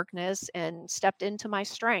that darkness and stepped into my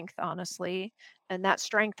strength, honestly. And that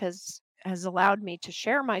strength has allowed me to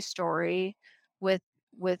share my story with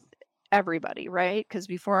everybody, right? Because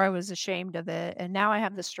before I was ashamed of it, and now I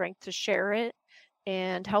have the strength to share it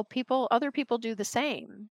and help other people do the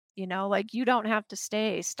same. Like, you don't have to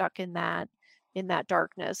stay stuck in that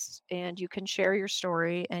darkness, and you can share your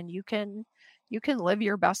story, and you can live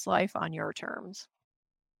your best life on your terms.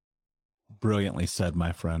 Brilliantly said,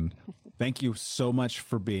 my friend. Thank you so much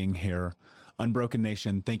for being here. Unbroken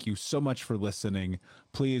Nation, thank you so much for listening.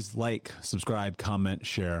 Please like, subscribe, comment,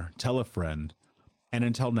 share, tell a friend. And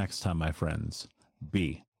until next time, my friends,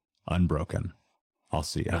 be unbroken. I'll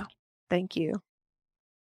see you. Thank you.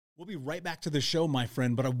 We'll be right back to the show, my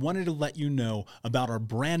friend, but I wanted to let you know about our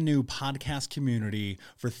brand new podcast community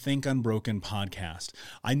for Think Unbroken podcast.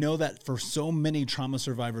 I know that for so many trauma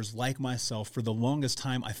survivors like myself, for the longest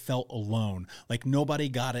time, I felt alone, like nobody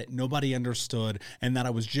got it, nobody understood, and that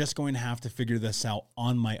I was just going to have to figure this out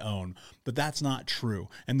on my own. But that's not true.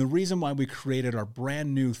 And the reason why we created our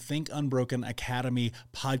brand new Think Unbroken Academy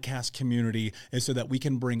podcast community is so that we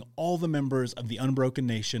can bring all the members of the Unbroken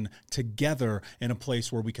Nation together in a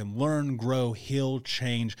place where we can learn, grow, heal,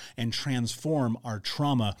 change, and transform our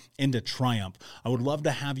trauma into triumph. I would love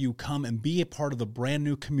to have you come and be a part of the brand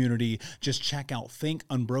new community. Just check out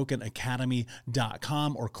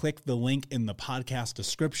thinkunbrokenacademy.com or click the link in the podcast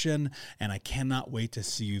description. And I cannot wait to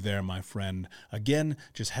see you there, my friend. Again,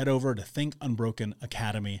 just head over to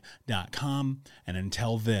thinkunbrokenacademy.com. And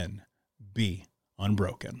until then, be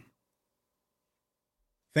unbroken.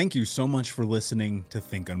 Thank you so much for listening to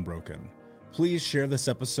Think Unbroken. Please share this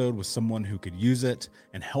episode with someone who could use it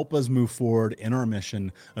and help us move forward in our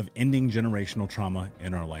mission of ending generational trauma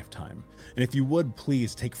in our lifetime. And if you would,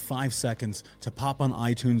 please take 5 seconds to pop on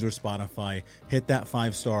iTunes or Spotify, hit that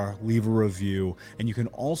 5-star, leave a review, and you can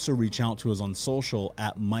also reach out to us on social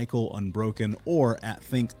at Michael Unbroken or at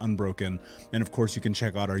Think Unbroken. And of course, you can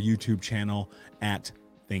check out our YouTube channel at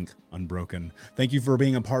Think Unbroken. Thank you for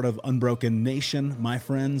being a part of Unbroken Nation, my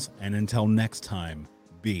friends, and until next time,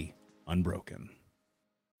 be unbroken.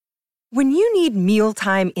 When you need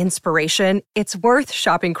mealtime inspiration, it's worth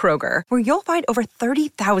shopping Kroger, where you'll find over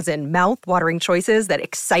 30,000 mouth-watering choices that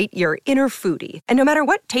excite your inner foodie. And no matter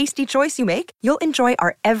what tasty choice you make, you'll enjoy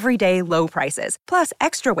our everyday low prices, plus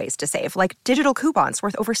extra ways to save, like digital coupons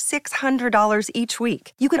worth over $600 each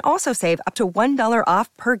week. You can also save up to $1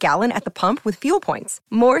 off per gallon at the pump with fuel points.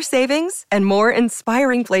 More savings and more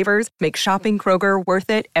inspiring flavors make shopping Kroger worth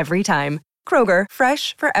it every time. Kroger,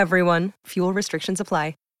 fresh for everyone. Fuel restrictions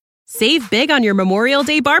apply. Save big on your Memorial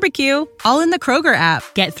Day barbecue, all in the Kroger app.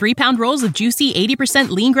 Get 3-pound rolls of juicy 80%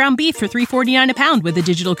 lean ground beef for $3.49 a pound with a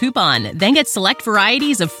digital coupon. Then get select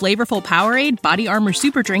varieties of flavorful Powerade, Body Armor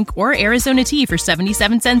Super Drink, or Arizona tea for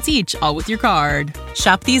 77 cents each, all with your card.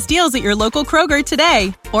 Shop these deals at your local Kroger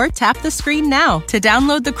today, or tap the screen now to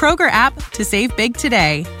download the Kroger app to save big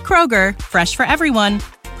today. Kroger, fresh for everyone.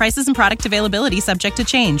 Prices and product availability subject to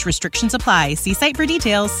change. Restrictions apply. See site for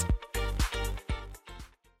details.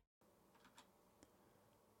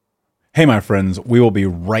 Hey, my friends, we will be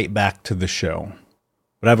right back to the show.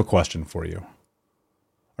 But I have a question for you.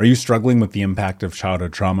 Are you struggling with the impact of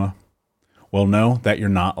childhood trauma? Well, know that you're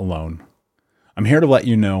not alone. I'm here to let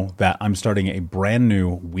you know that I'm starting a brand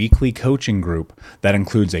new weekly coaching group that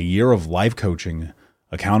includes a year of live coaching,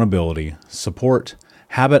 accountability, support,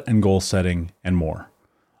 habit and goal setting, and more.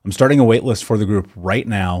 I'm starting a waitlist for the group right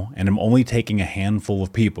now, and I'm only taking a handful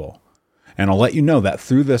of people. And I'll let you know that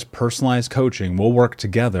through this personalized coaching, we'll work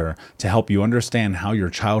together to help you understand how your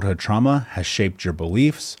childhood trauma has shaped your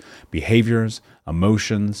beliefs, behaviors,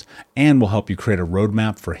 emotions, and will help you create a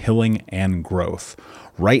roadmap for healing and growth.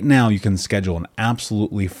 Right now, you can schedule an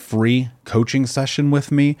absolutely free coaching session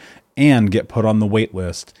with me and get put on the wait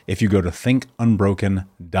list if you go to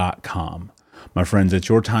thinkunbroken.com. My friends, it's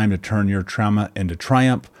your time to turn your trauma into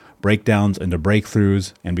triumph, breakdowns into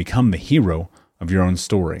breakthroughs, and become the hero of your own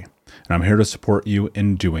story. And I'm here to support you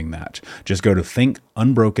in doing that. Just go to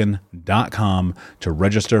thinkunbroken.com to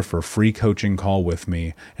register for a free coaching call with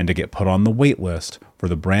me and to get put on the wait list for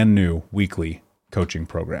the brand new weekly coaching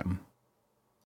program.